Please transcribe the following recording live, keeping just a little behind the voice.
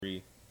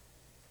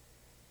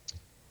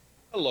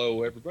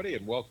Hello, everybody,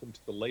 and welcome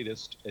to the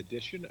latest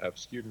edition of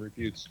Skewed and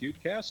Reviewed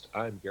Skewedcast.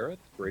 I'm Gareth,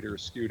 creator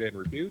of Skewed and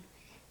Reviewed,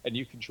 and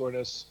you can join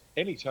us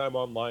anytime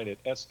online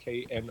at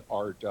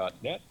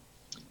sknr.net.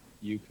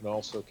 You can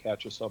also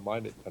catch us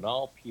online at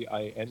Pinal,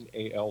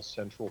 Pinal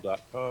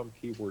Central.com,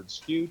 keyword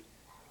skewed,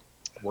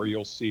 where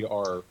you'll see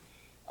our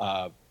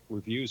uh,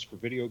 reviews for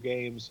video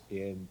games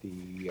in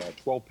the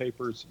 12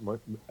 papers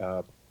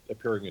uh,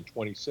 appearing in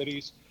 20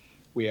 cities.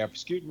 We have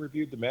Skewed and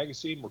Reviewed the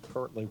magazine. We're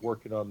currently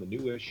working on the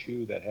new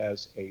issue that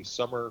has a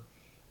summer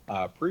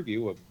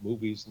preview of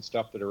movies and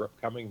stuff that are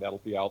upcoming. That'll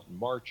be out in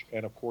March.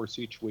 And of course,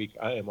 each week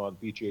I am on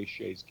BJ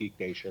Shea's Geek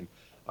Nation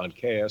on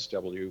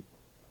KSW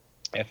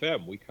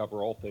FM. We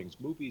cover all things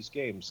movies,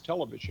 games,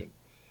 television,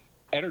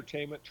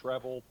 entertainment,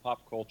 travel,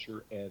 pop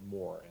culture, and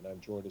more. And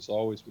I'm joined as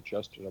always with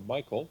Justin and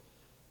Michael.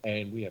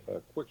 And we have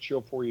a quick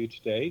show for you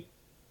today,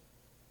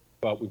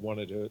 but we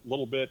wanted a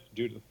little bit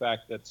due to the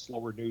fact that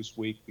slower news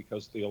week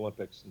because of the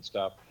Olympics and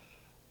stuff.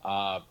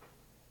 Uh,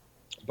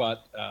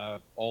 but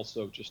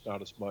also just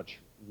not as much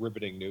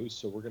riveting news.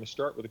 So we're going to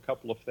start with a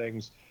couple of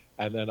things,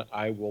 and then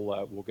I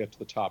will we'll get to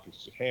the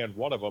topics at hand.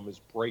 One of them is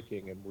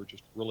breaking, and we're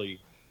just really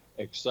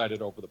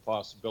excited over the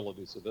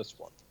possibilities of this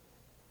one.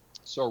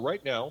 So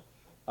right now,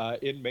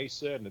 in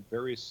Mesa and in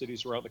various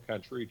cities around the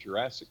country,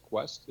 Jurassic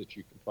Quest, that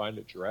you can find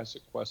at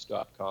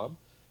JurassicQuest.com,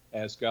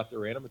 has got their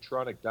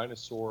animatronic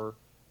dinosaur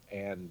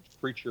and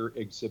creature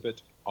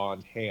exhibit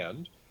on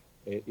hand.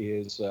 It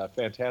is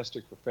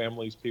fantastic for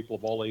families, people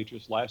of all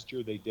ages. Last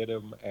year they did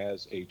them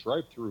as a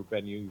drive-through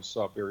venue. You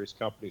saw various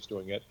companies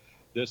doing it.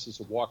 This is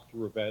a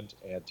walk-through event,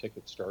 and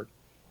tickets start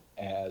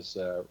as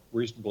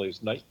reasonably as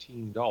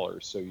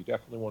 $19. So you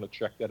definitely want to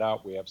check that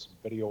out. We have some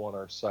video on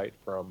our site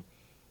from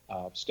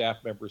staff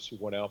members who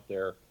went out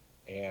there.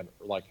 And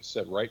like I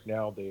said, right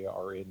now they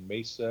are in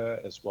Mesa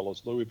as well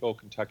as Louisville,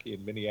 Kentucky,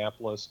 and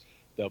Minneapolis.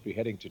 They'll be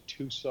heading to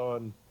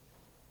Tucson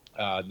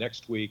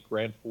next week,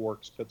 Grand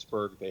Forks,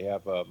 Pittsburgh. They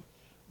have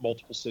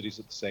multiple cities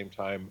at the same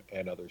time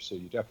and others. So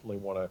you definitely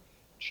want to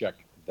check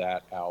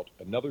that out.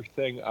 Another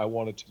thing I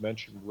wanted to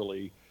mention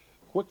really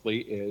quickly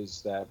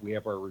is that we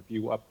have our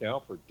review up now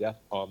for Death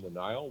on the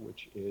Nile,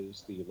 which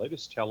is the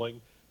latest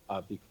telling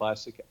of the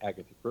classic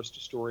Agatha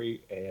Christie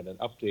story and an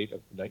update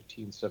of the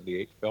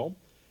 1978 film.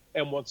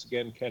 And once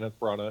again, Kenneth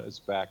Branagh is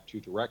back to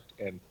direct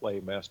and play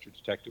Master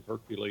Detective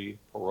Hercule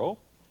Poirot.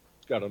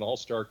 It's got an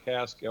all-star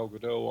cast: Gal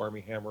Gadot,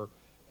 Armie Hammer,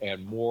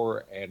 and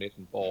more, and it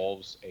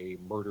involves a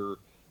murder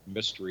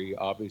mystery,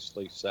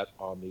 obviously set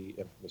on the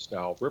infamous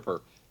Nile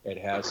River. It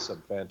has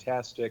some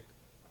fantastic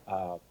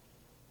uh,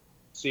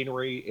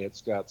 scenery.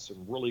 It's got some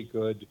really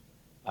good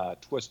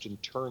twists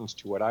and turns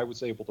to it. I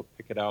was able to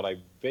pick it out. I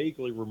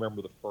vaguely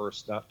remember the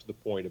first, not to the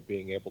point of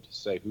being able to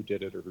say who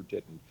did it or who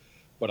didn't,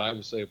 but I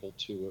was able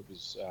to. It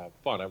was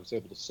fun. I was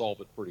able to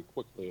solve it pretty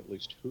quickly, at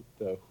least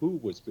who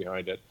was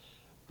behind it.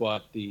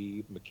 But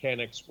the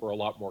mechanics were a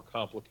lot more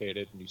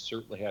complicated, and you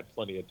certainly had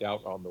plenty of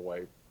doubt on the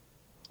way.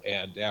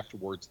 And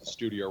afterwards, the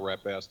studio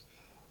rep asked,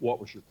 "What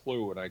was your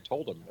clue?" And I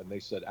told them, and they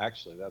said,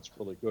 "Actually, that's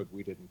really good.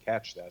 We didn't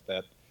catch that.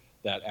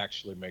 That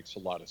actually makes a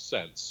lot of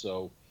sense."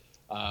 So,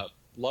 uh,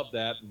 love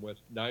that. And with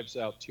Knives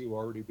Out 2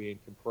 already being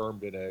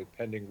confirmed in a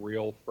pending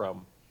reel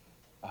from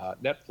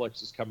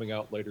Netflix is coming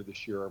out later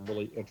this year, I'm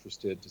really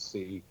interested to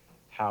see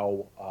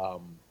how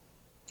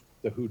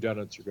the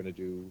whodunits are going to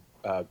do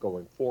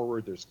going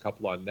forward. There's a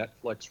couple on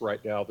Netflix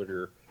right now that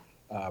are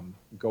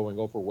going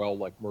over well,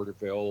 like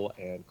Murderville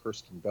and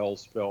Kirsten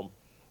Bell's film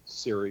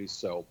series.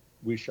 So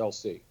we shall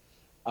see.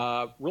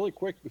 Really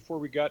quick, before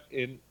we got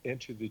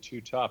into the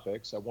two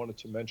topics, I wanted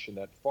to mention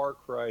that Far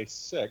Cry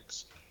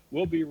 6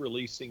 will be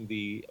releasing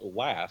the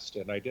last,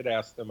 and I did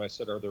ask them, I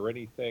said, are there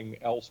anything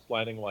else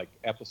planning like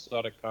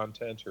episodic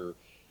content or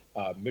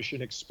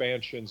mission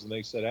expansions? And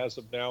they said, as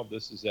of now,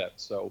 this is it.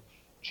 So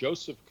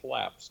Joseph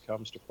Collapse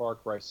comes to Far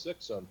Cry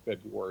 6 on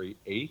February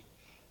 8th,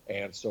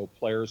 and so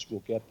players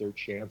will get their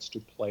chance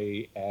to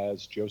play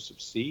as Joseph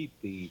Seed,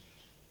 the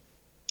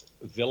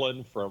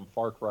villain from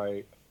Far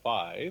Cry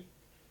 5.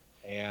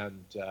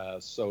 And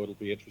so it'll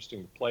be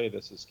interesting to play.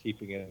 This is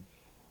keeping in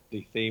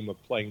the theme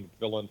of playing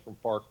the villain from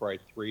Far Cry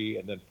 3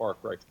 and then Far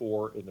Cry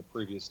 4 in the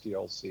previous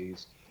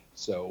DLCs.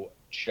 So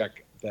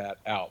check that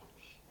out.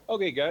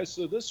 Okay, guys,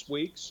 so this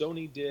week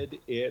Sony did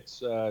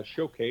its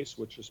showcase,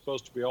 which is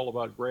supposed to be all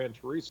about Gran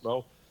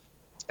Turismo.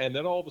 And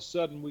then all of a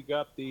sudden we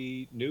got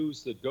the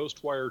news that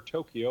Ghostwire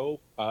Tokyo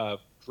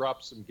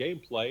dropped some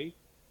gameplay,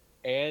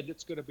 and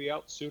it's going to be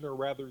out sooner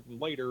rather than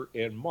later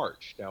in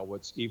March. Now,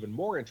 what's even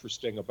more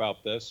interesting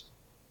about this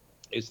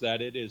is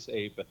that it is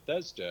a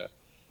Bethesda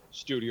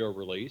studio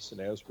release, and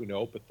as we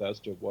know,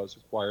 Bethesda was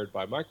acquired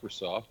by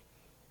Microsoft.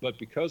 But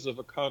because of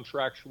a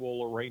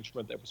contractual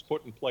arrangement that was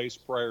put in place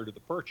prior to the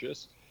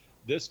purchase,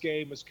 this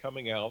game is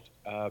coming out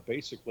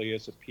basically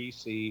as a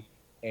PC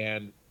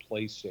and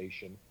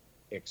PlayStation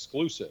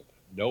exclusive.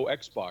 No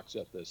Xbox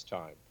at this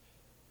time.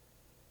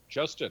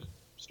 Justin,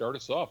 start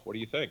us off. What do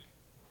you think?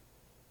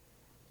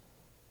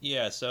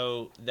 Yeah,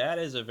 so that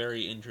is a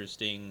very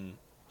interesting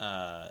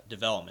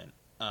development.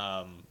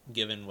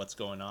 given what's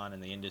going on in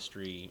the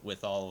industry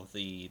with all of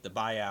the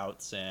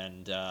buyouts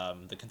and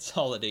the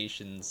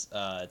consolidations.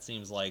 It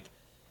seems like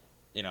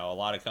a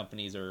lot of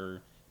companies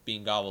are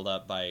being gobbled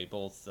up by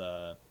both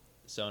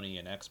Sony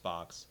and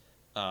Xbox,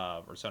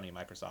 or Sony and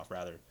Microsoft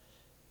rather.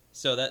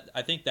 So that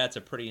I think that's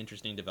a pretty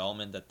interesting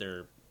development that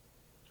they're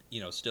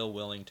still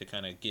willing to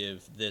kind of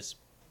give this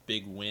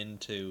big win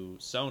to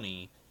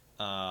Sony,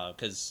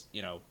 because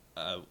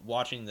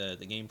watching the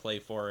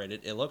gameplay for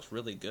it looks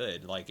really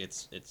good. Like it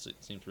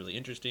seems really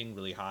interesting,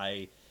 really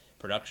high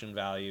production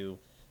value,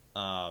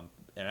 and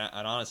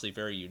honestly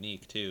very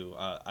unique too.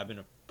 I've been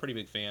a pretty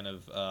big fan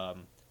of.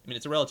 I mean,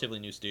 it's a relatively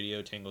new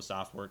studio, Tango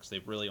Softworks.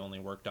 They've really only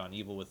worked on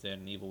Evil Within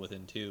and Evil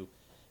Within 2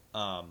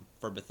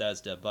 for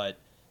Bethesda, but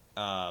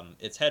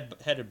it's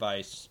headed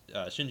by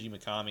Shinji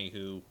Mikami,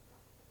 who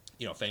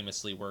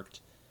famously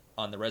worked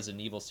on the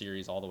Resident Evil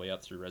series all the way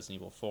up through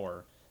Resident Evil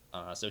 4.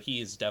 So he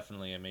is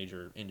definitely a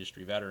major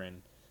industry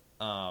veteran.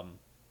 Um,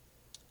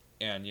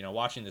 and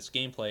watching this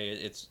gameplay,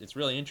 it's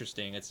really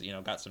interesting. It's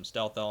got some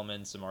stealth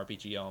elements, some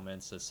RPG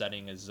elements. The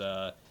setting is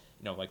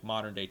like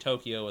modern day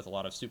Tokyo with a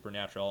lot of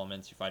supernatural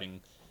elements. You're fighting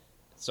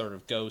sort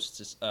of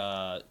ghosts,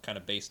 kind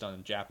of based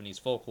on Japanese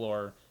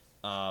folklore.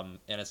 And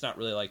it's not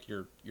really like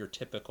your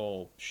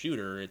typical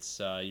shooter. It's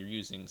you're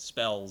using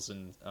spells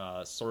and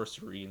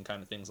sorcery and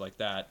kind of things like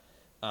that,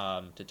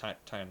 to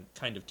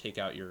kind of take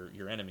out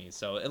your enemies.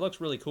 So it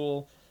looks really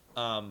cool.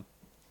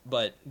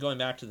 But going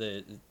back to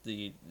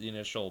the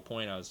initial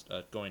point I was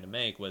going to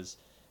make was,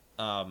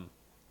 um,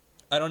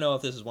 I don't know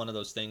if this is one of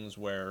those things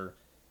where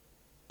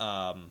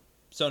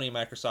Sony and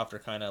Microsoft are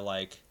kind of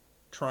like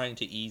trying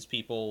to ease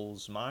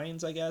people's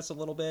minds, I guess, a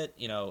little bit.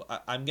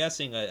 I'm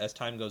guessing as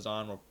time goes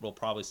on, we'll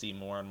probably see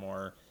more and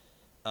more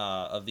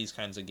of these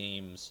kinds of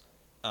games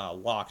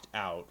locked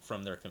out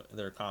from their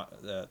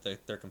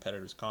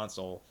competitor's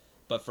console.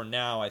 But for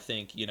now, I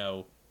think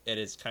it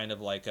is kind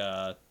of like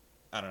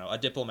I don't know, a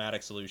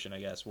diplomatic solution, I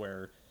guess,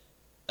 where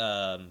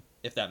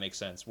if that makes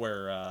sense,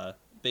 where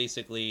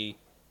basically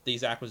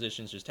these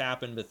acquisitions just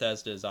happen.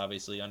 Bethesda is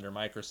obviously under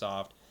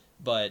Microsoft,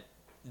 but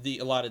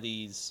a lot of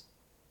these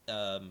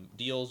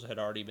deals had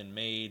already been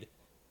made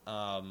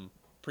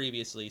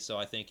previously, so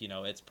I think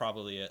it's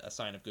probably a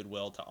sign of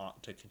goodwill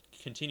to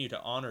continue to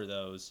honor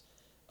those,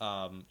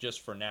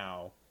 just for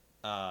now.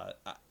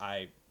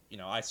 I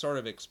sort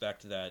of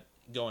expect that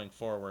going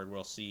forward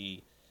we'll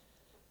see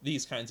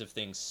these kinds of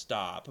things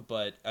stop,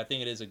 but I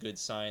think it is a good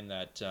sign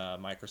that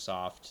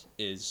Microsoft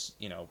is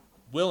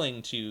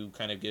willing to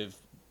kind of give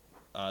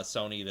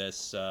Sony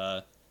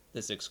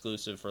this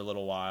exclusive for a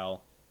little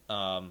while,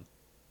 or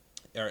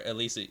at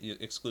least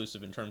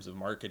exclusive in terms of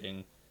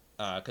marketing,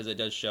 because it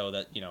does show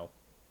that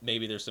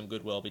maybe there's some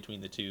goodwill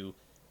between the two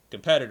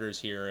competitors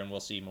here, and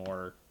we'll see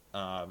more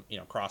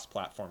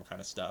cross-platform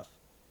kind of stuff.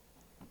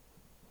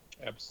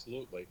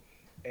 Absolutely.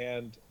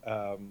 And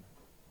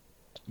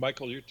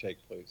Michael, your take,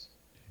 please.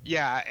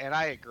 Yeah, and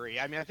I agree.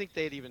 I mean, I think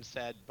they'd even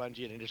said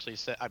Bungie had initially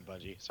said, I'm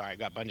Bungie. Sorry, I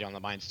got Bungie on the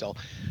mind still.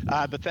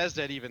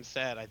 Bethesda had even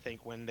said, I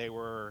think, when they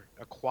were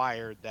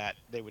acquired, that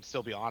they would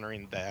still be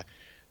honoring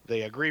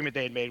the agreement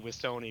they had made with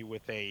Sony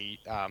with a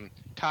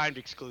timed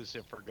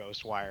exclusive for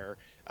Ghostwire,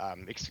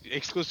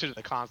 exclusive to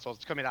the console.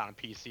 It's coming out on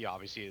PC,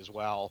 obviously, as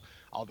well.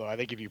 Although I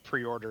think if you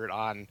pre-order it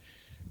on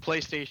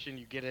PlayStation,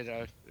 you get it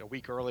a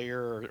week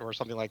earlier or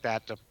something like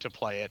that to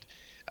play it.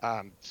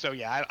 So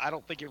yeah, I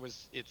don't think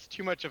it's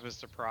too much of a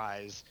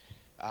surprise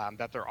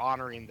that they're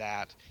honoring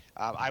that.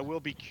 I will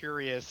be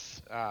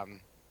curious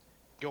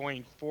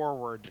going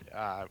forward.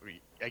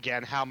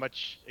 Again, how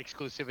much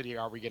exclusivity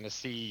are we going to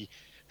see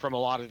from a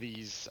lot of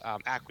these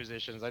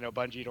acquisitions? I know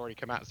Bungie had already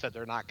come out and said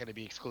they're not going to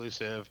be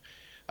exclusive.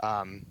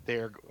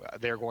 They're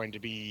going to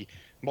be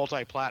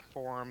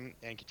multi-platform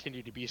and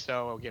continue to be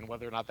so. Again,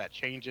 whether or not that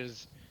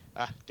changes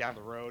down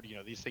the road,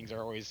 these things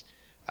are always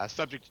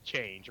subject to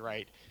change,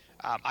 right?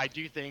 I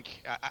do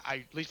think,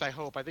 at least I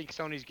hope, I think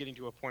Sony's getting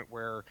to a point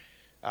where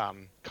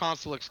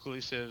console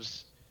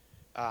exclusives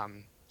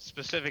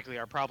specifically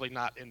are probably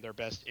not in their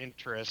best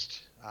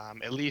interest,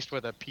 at least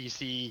with a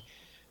PC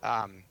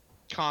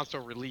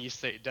console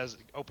release. It does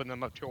open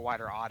them up to a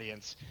wider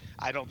audience.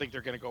 I don't think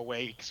they're going to go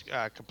away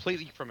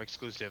completely from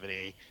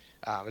exclusivity.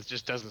 It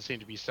just doesn't seem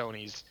to be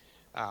Sony's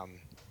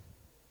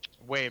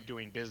way of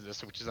doing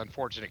business, which is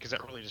unfortunate because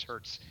that really just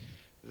hurts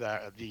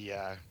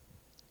the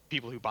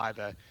people who buy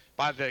the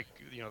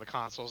the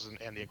consoles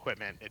and the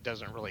equipment. It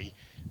doesn't really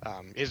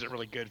isn't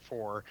really good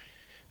for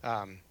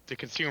the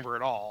consumer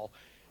at all.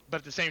 But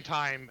at the same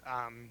time,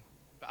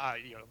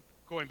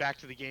 going back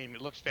to the game,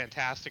 it looks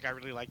fantastic. I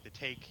really like the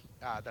take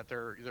that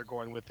they're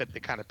going with it, the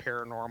kind of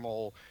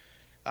paranormal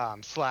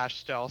slash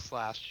stealth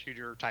slash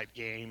shooter type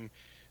game.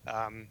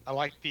 I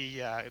like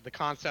the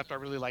concept. I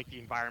really like the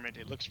environment.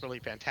 It looks really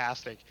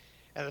fantastic.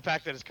 And the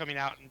fact that it's coming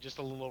out in just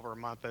a little over a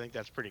month, I think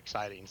that's pretty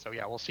exciting. So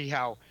yeah, we'll see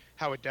how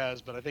it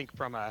does. But I think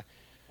from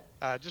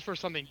just for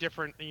something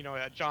different,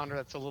 a genre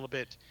that's a little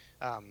bit,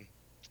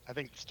 I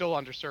think still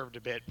underserved a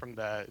bit from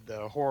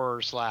the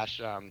horror slash,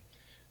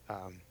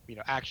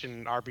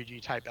 action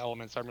RPG type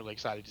elements. I'm really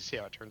excited to see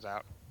how it turns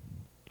out.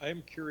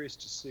 I'm curious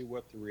to see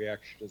what the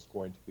reaction is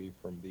going to be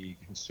from the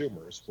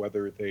consumers,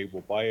 whether they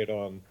will buy it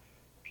on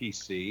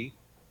PC,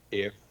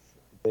 if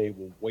they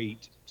will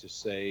wait to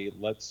say,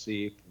 let's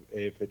see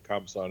if it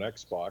comes on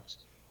Xbox,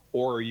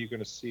 or are you going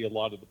to see a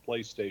lot of the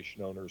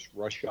PlayStation owners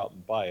rush out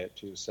and buy it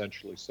to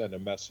essentially send a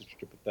message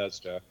to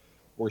Bethesda,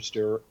 we're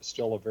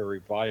still a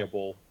very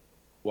viable,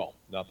 well,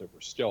 not that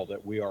we're still,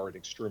 that we are an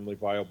extremely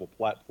viable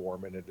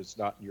platform, and it is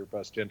not in your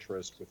best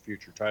interest with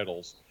future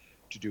titles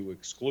to do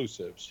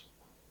exclusives,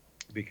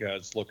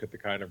 because look at the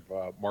kind of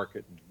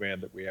market and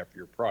demand that we have for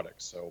your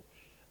products. So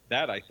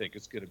that, I think,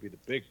 is going to be the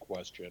big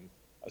question,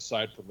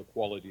 aside from the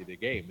quality of the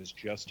game, is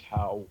just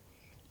how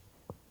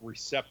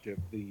receptive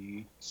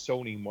the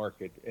Sony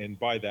market, and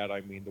by that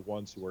I mean the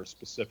ones who are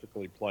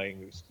specifically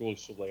playing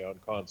exclusively on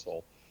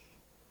console,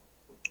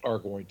 are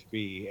going to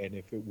be, and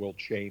if it will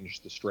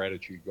change the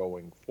strategy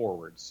going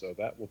forward. So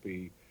that will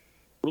be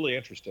really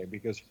interesting,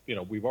 because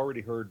we've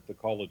already heard the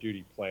Call of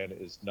Duty plan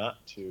is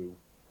not to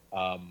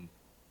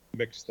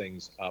mix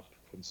things up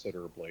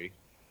considerably,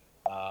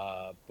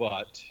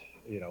 but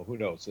who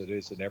knows? It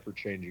is an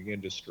ever-changing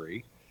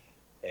industry,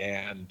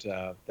 and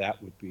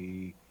that would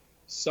be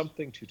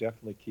something to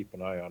definitely keep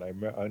an eye on.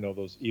 I know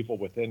those Evil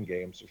Within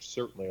games are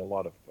certainly a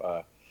lot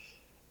of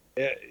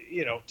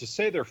to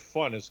say they're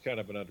fun is kind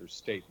of an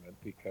understatement,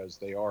 because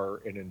they are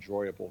an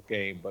enjoyable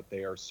game, but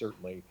they are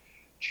certainly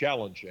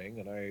challenging.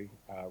 And I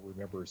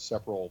remember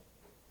several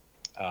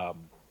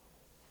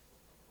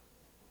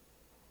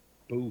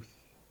booth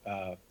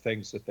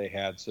things that they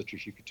had, such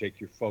as you could take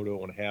your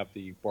photo and have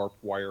the barbed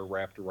wire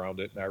wrapped around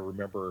it. And I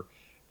remember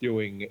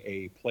doing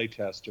a play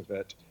test of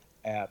it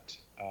at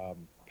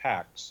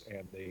PAX,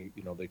 and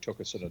they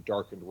took us in a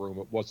darkened room.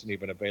 It wasn't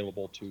even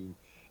available to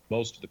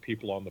most of the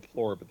people on the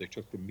floor, but they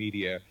took the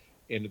media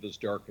into this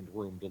darkened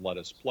room to let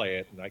us play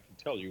it. And I can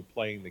tell you,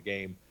 playing the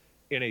game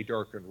in a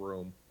darkened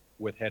room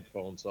with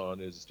headphones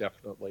on is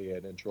definitely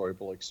an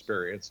enjoyable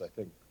experience. I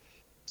think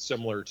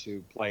similar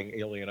to playing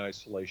Alien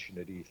Isolation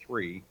at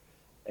E3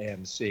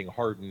 and seeing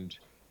hardened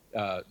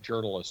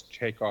journalists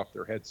take off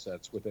their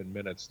headsets within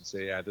minutes and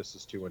say, yeah, this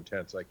is too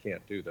intense, I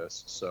can't do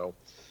this. So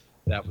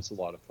that was a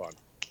lot of fun.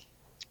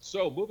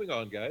 So moving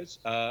on, guys.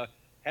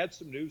 Had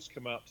some news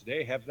come out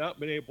today. Have not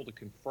been able to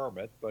confirm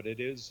it, but it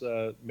is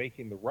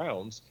making the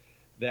rounds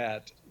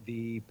that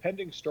the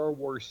pending Star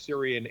Wars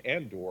series in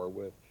Andor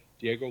with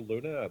Diego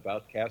Luna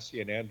about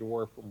Cassian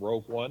Andor from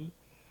Rogue One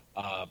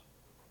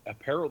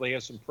apparently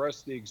has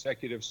impressed the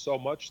executives so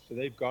much that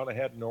they've gone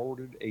ahead and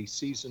ordered a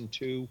season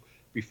 2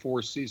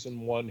 before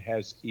season 1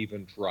 has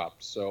even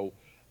dropped. So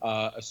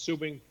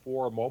assuming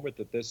for a moment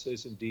that this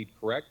is indeed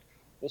correct,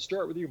 we'll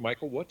start with you,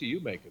 Michael. What do you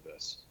make of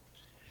this?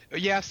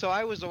 Yeah, so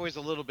I was always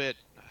a little bit,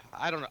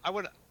 I don't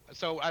know.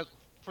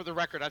 For the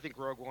record, I think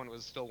Rogue One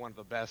was still one of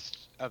the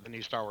best of the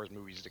new Star Wars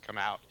movies to come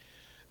out.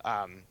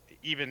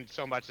 Even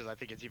so much as I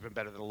think it's even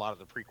better than a lot of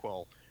the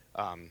prequel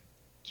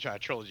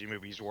trilogy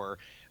movies were.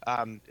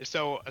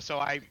 So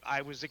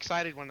I was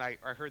excited when I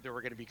heard they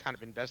were going to be kind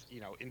of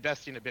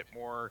investing a bit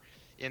more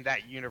in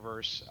that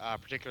universe,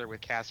 particularly with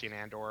Cassian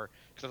Andor,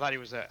 because I thought he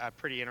was a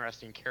pretty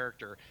interesting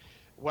character.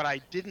 What I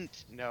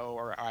didn't know,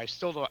 or I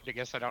still don't, I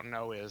guess I don't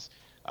know, is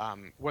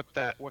what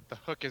the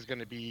hook is going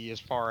to be, as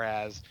far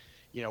as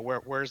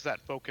where's that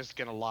focus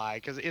going to lie?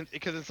 Because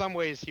in some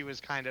ways he was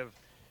kind of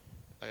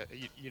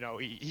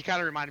he kind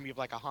of reminded me of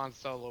like a Han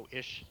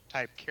Solo-ish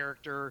type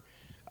character.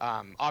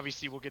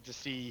 Obviously, we'll get to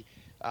see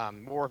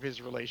more of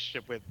his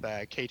relationship with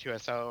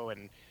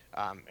K2SO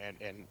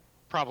and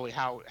probably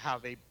how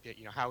they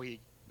how he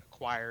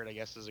acquired, I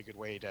guess is a good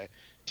way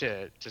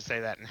to say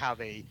that, and how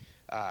they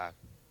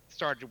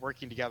started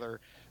working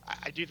together.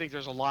 I do think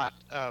there's a lot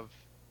of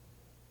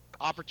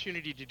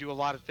opportunity to do a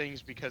lot of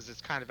things, because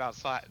it's kind of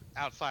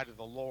outside of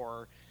the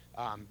lore,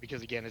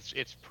 because again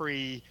it's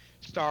pre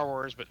Star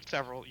Wars, but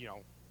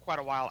quite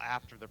a while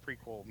after the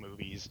prequel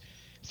movies,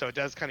 so it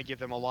does kind of give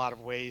them a lot of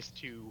ways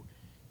to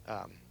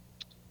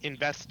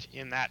invest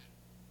in that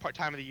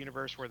time of the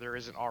universe where there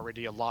isn't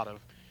already a lot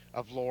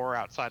of lore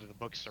outside of the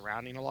books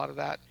surrounding a lot of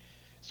that.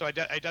 So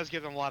it does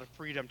give them a lot of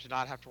freedom to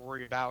not have to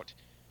worry about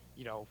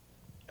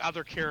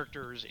other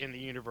characters in the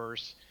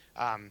universe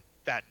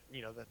that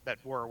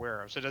we're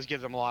aware of. So it does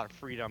give them a lot of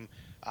freedom,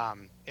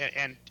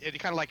 and it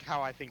kind of like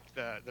how I think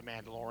the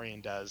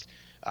Mandalorian does.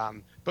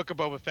 Book of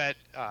Boba Fett,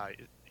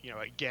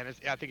 again,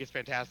 I think it's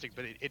fantastic,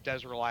 but it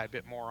does rely a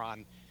bit more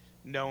on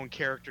known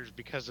characters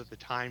because of the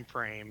time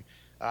frame,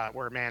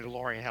 where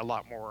Mandalorian had a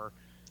lot more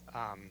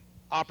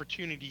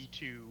opportunity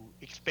to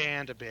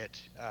expand a bit,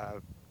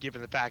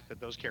 given the fact that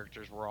those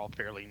characters were all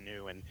fairly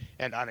new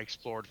and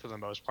unexplored for the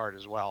most part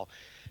as well.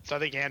 So I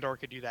think Andor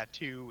could do that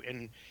too,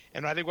 and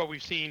I think what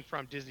we've seen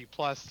from Disney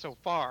Plus so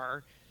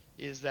far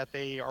is that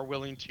they are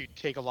willing to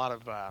take a lot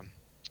of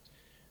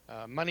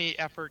money,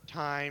 effort,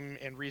 time,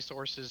 and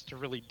resources to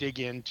really dig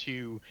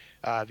into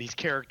these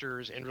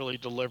characters and really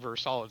deliver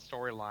solid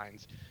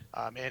storylines.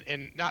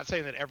 And not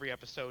saying that every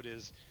episode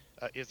is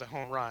a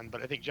home run,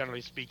 but I think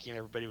generally speaking,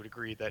 everybody would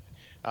agree that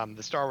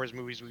the Star Wars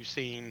movies we've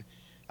seen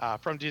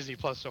from Disney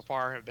Plus so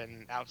far have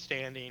been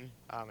outstanding,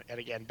 and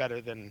again,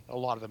 better than a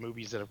lot of the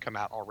movies that have come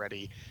out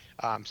already.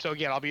 So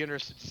again, I'll be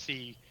interested to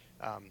see.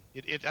 I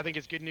think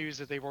it's good news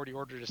that they've already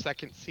ordered a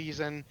second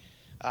season,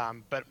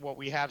 but what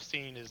we have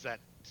seen is that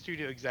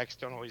studio execs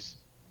don't always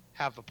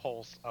have the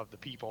pulse of the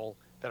people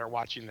that are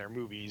watching their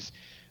movies.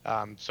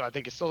 So I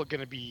think it's still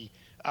going to be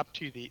up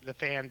to the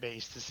fan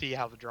base to see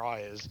how the draw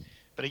is.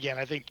 But again,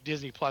 I think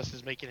Disney Plus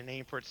is making a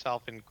name for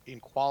itself in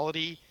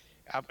quality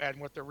and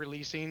what they're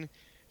releasing.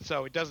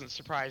 So it doesn't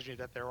surprise me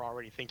that they're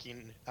already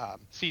thinking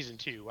season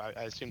 2.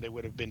 I assume they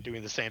would have been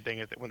doing the same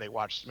thing when they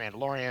watched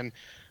Mandalorian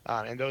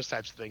and those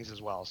types of things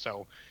as well.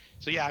 So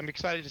yeah, I'm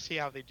excited to see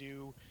how they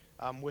do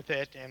with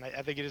it, and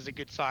I think it is a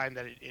good sign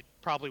that it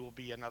probably will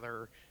be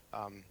another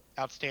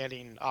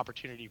outstanding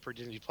opportunity for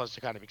Disney Plus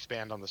to kind of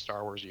expand on the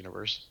Star Wars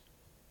universe.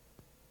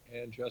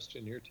 And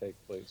Justin, your take,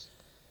 please.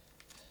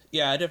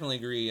 Yeah, I definitely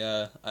agree.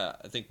 I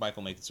think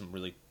Michael made some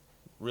really,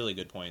 really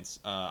good points.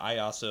 I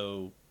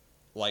also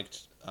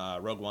liked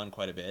Rogue One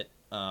quite a bit.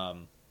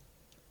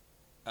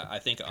 I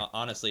think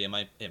honestly,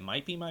 it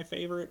might be my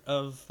favorite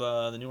of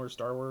the newer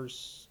Star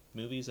Wars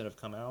movies that have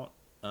come out.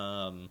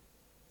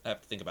 I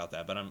have to think about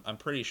that, but I'm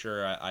pretty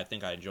sure I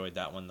think I enjoyed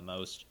that one the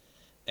most.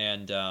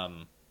 And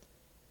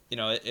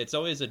it's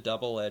always a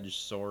double-edged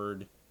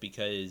sword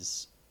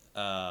because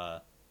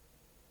The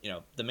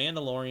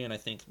Mandalorian I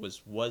think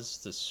was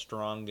the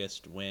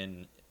strongest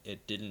when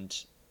it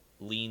didn't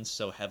lean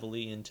so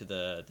heavily into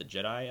the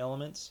Jedi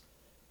elements.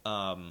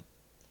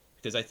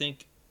 Because I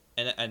think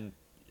and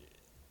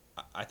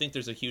I think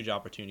there's a huge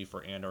opportunity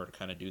for Andor to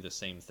kind of do the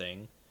same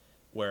thing,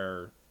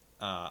 where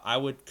I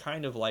would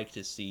kind of like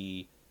to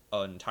see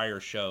an entire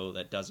show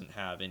that doesn't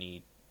have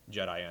any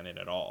Jedi on it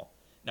at all.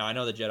 Now, I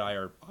know the Jedi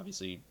are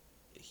obviously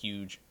a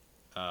huge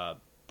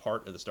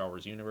part of the Star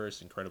Wars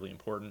universe, incredibly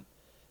important,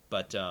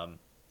 but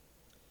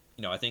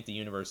I think the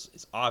universe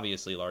is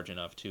obviously large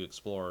enough to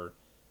explore,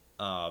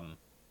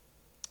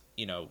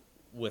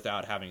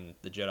 without having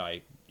the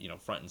Jedi,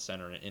 front and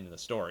center in the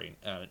story.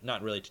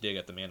 Not really to dig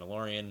at the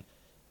Mandalorian.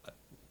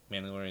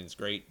 Mandalorian's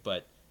great,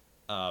 but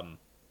it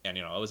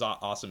was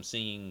awesome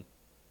seeing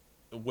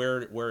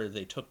where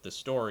they took the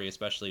story,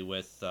 especially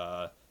with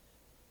the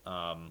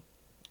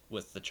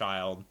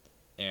child,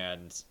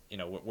 and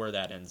where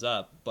that ends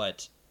up.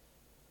 But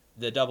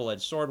the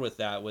double-edged sword with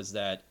that was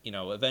that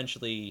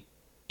eventually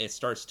it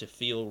starts to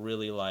feel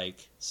really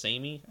like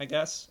samey, I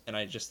guess, and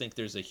I just think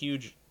there's a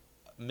huge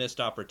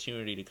missed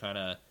opportunity to kind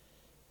of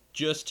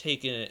just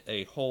take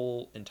a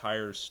whole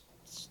entire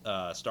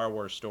Star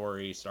Wars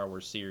story, Star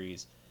Wars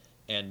series,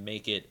 and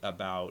make it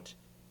about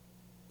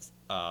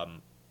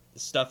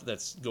stuff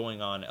that's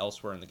going on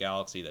elsewhere in the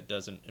galaxy that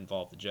doesn't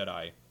involve the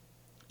Jedi.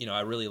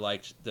 I really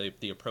liked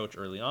the approach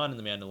early on in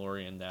The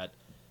Mandalorian that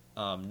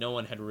no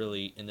one had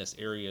really in this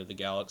area of the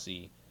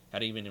galaxy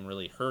had even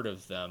really heard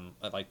of them.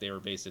 Like they were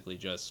basically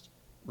just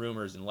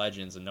rumors and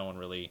legends, and no one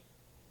really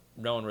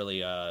in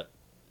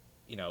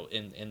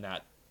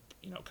that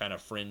kind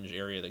of fringe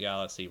area of the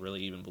galaxy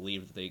really even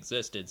believed that they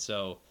existed.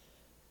 So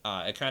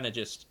it kind of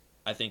just,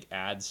 I think,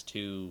 adds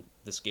to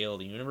the scale of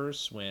the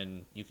universe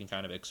when you can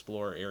kind of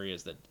explore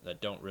areas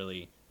that don't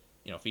really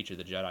feature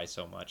the Jedi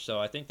so much. So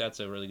I think that's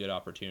a really good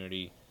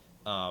opportunity,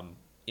 and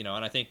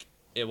I think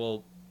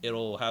it'll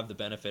have the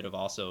benefit of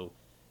also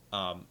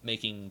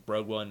making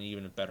Rogue One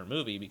even a better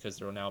movie, because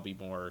there will now be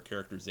more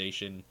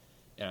characterization.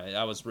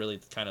 That was really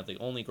kind of the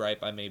only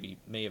gripe I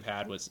may have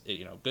had was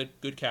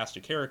good cast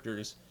of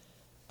characters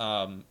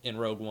in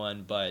Rogue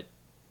One, but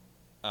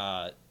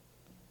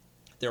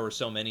there were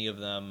so many of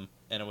them,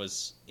 and it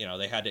was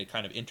they had to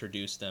kind of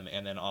introduce them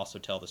and then also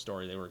tell the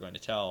story they were going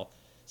to tell.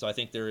 So I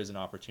think there is an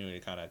opportunity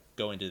to kind of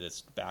go into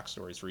this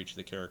backstories for each of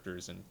the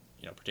characters, and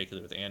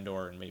particularly with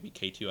Andor and maybe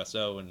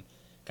K2SO, and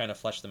kind of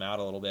flesh them out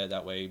a little bit.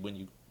 That way, when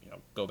you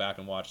go back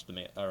and watch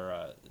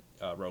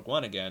Rogue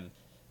One again,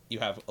 you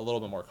have a little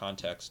bit more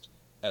context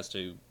as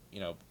to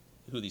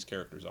who these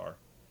characters are.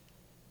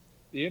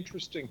 The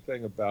interesting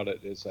thing about it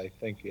is I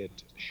think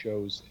it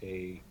shows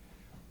a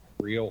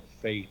real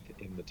faith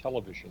in the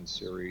television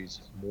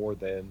series more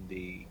than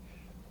the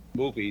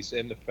movies,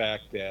 and the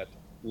fact that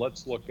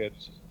let's look at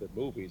the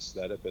movies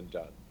that have been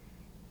done.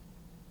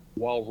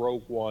 While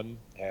Rogue One,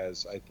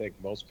 as I think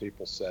most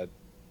people said,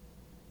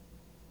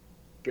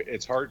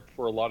 it's hard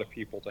for a lot of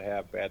people to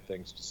have bad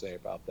things to say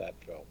about that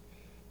film.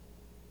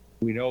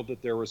 We know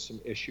that there were some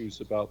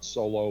issues about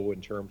Solo in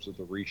terms of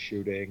the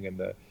reshooting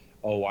and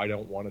I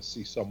don't want to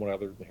see someone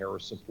other than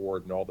Harrison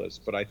Ford and all this.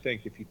 But I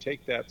think if you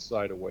take that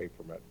side away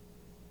from it,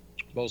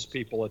 most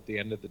people at the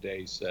end of the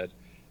day said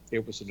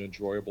it was an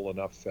enjoyable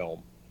enough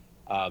film.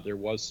 There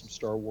was some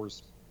Star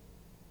Wars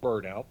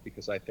burnout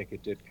because I think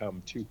it did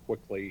come too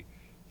quickly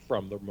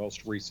from the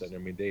most recent. I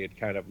mean, they had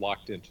kind of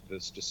locked into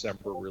this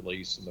December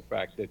release, and the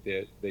fact that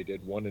they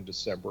did one in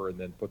December and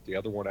then put the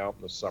other one out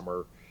in the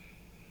summer.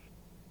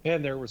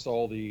 And there was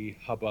all the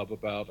hubbub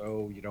about,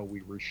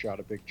 we reshot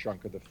a big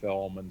chunk of the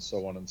film and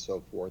so on and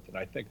so forth. And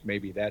I think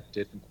maybe that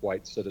didn't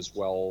quite sit as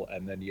well.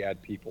 And then you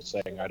had people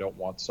saying, I don't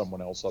want someone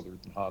else other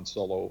than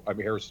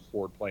Harrison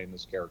Ford playing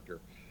this character.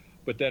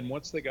 But then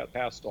once they got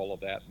past all of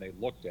that and they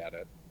looked at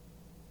it,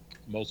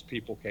 most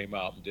people came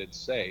out and did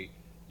say,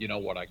 you know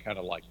what, I kind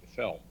of like the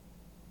film.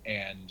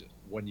 And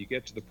when you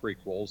get to the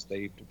prequels,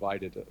 they've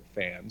divided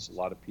fans. A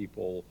lot of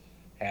people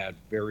had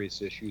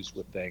various issues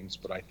with things,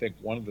 but I think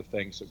one of the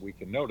things that we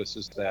can notice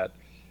is that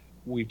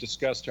we've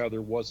discussed how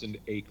there wasn't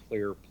a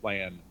clear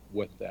plan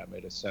with them.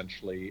 It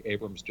essentially,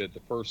 Abrams did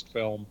the first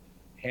film,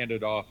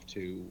 handed off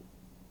to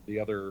the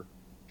other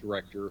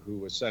director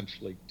who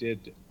essentially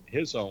did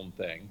his own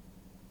thing,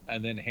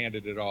 and then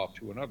handed it off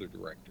to another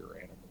director.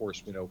 And of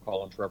course, we know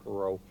Colin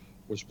Trevorrow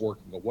was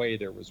working away.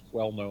 There was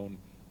well-known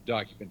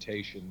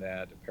documentation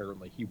that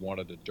apparently he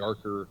wanted a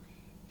darker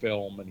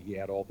film, and he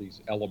had all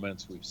these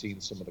elements. We've seen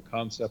some of the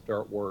concept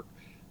artwork.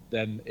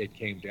 Then it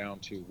came down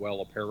to,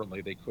 well,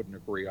 apparently they couldn't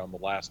agree on the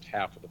last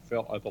half of the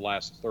film, the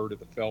last third of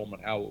the film,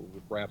 and how it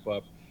would wrap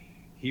up.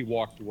 He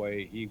walked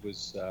away. He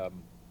was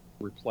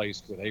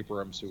replaced with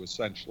Abrams, who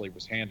essentially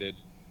was handed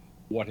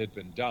what had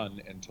been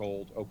done and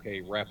told,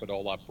 okay, wrap it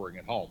all up, bring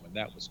it home. And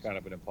that was kind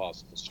of an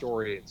impossible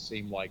story. It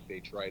seemed like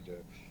they tried to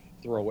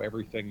throw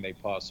everything they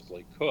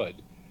possibly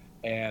could.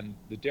 And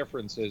the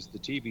difference is the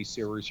TV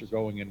series are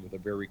going in with a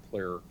very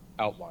clear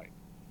outline.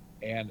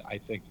 And I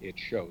think it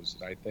shows.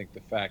 And I think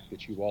the fact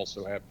that you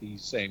also have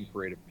these same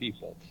creative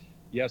people.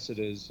 Yes, it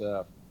is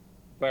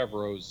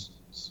Favreau's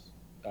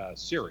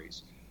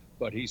series,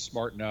 but he's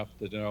smart enough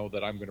to know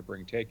that I'm going to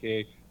bring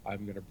Taika,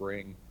 I'm going to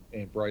bring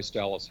in Bryce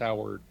Dallas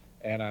Howard,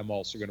 and I'm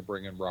also going to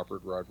bring in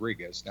Robert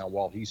Rodriguez. Now,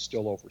 while he's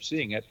still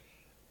overseeing it,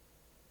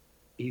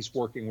 he's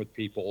working with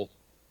people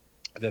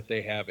that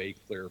they have a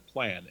clear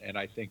plan, and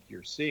I think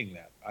you're seeing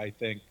that. I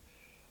think,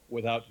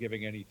 without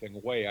giving anything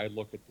away, I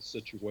look at the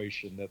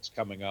situation that's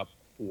coming up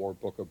for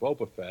Book of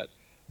Boba Fett,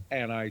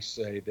 and I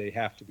say they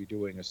have to be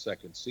doing a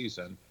second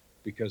season,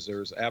 because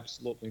there's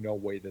absolutely no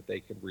way that they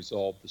can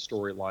resolve the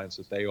storylines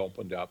that they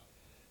opened up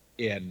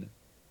in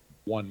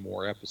one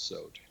more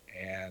episode.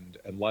 And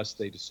unless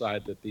they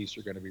decide that these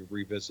are going to be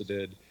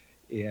revisited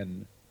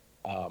in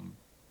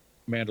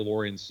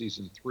Mandalorian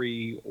Season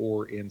 3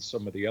 or in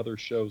some of the other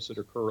shows that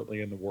are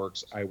currently in the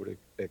works, I would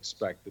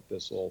expect that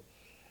this will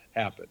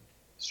happen.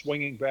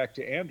 Swinging back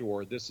to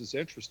Andor, this is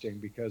interesting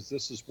because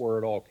this is where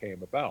it all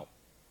came about.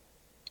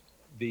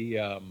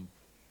 The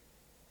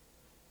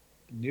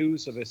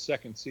news of a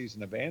second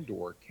season of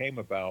Andor came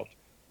about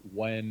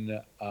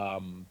when,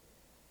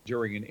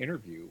 during an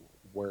interview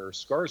where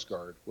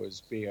Skarsgård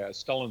was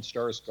Stellan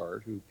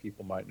Skarsgård, who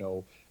people might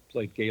know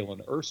played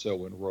Galen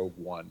Erso in Rogue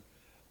One,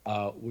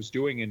 was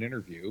doing an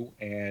interview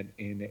and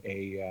in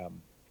a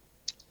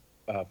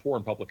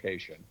foreign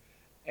publication,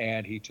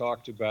 and he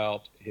talked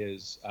about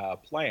his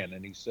plan,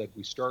 and he said,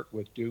 we start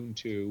with Dune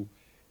 2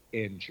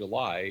 in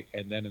July,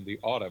 and then in the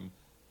autumn,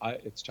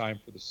 it's time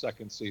for the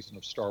second season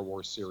of Star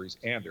Wars series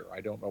Andor.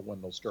 I don't know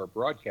when they'll start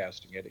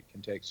broadcasting it. It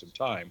can take some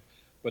time,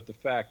 but the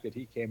fact that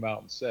he came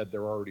out and said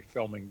they're already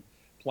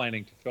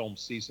planning to film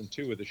season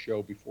 2 of the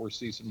show before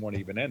season 1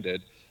 even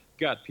ended,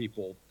 got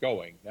people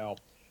going. Now,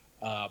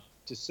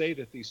 to say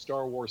that these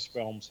Star Wars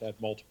films had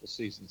multiple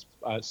seasons,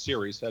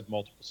 series had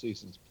multiple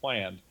seasons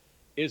planned,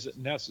 isn't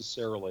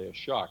necessarily a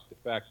shock. The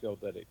fact, though,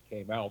 that it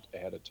came out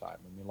ahead of time.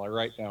 I mean, like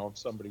right now, if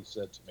somebody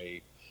said to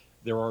me,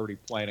 they're already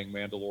planning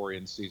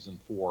Mandalorian season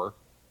 4,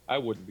 I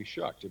wouldn't be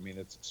shocked. I mean,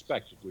 it's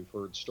expected. We've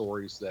heard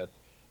stories that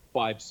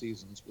 5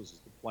 seasons was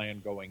the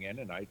plan going in,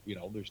 and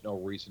there's no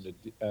reason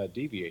to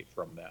deviate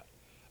from that.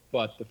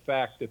 But the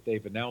fact that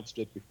they've announced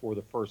it before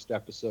the first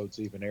episode's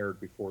even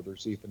aired, before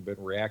there's even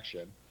been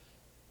reaction,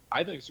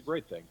 I think it's a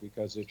great thing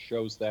because it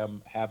shows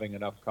them having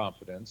enough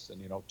confidence.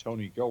 And,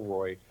 Tony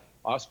Gilroy,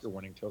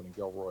 Oscar-winning Tony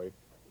Gilroy,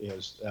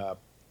 is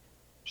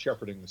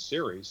shepherding the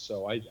series.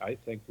 So I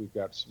think we've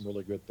got some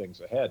really good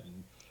things ahead.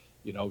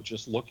 And,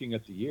 just looking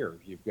at the year,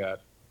 you've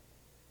got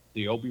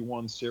the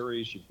Obi-Wan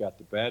series, you've got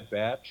the Bad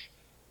Batch.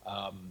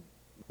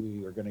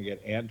 We are going to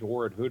get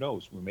Andor, and who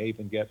knows, we may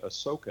even get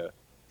Ahsoka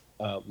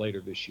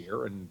later this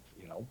year. And,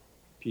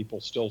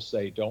 people still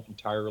say don't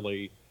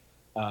entirely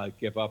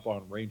give up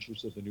on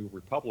Rangers of the New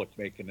Republic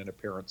making an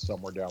appearance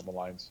somewhere down the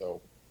line.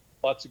 So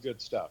lots of good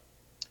stuff.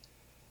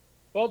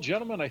 Well,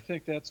 gentlemen, I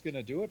think that's going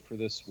to do it for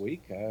this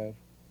week. I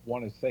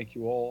want to thank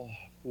you all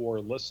for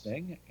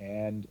listening.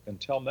 And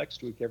until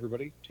next week,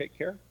 everybody, take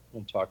care.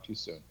 We'll talk to you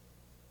soon.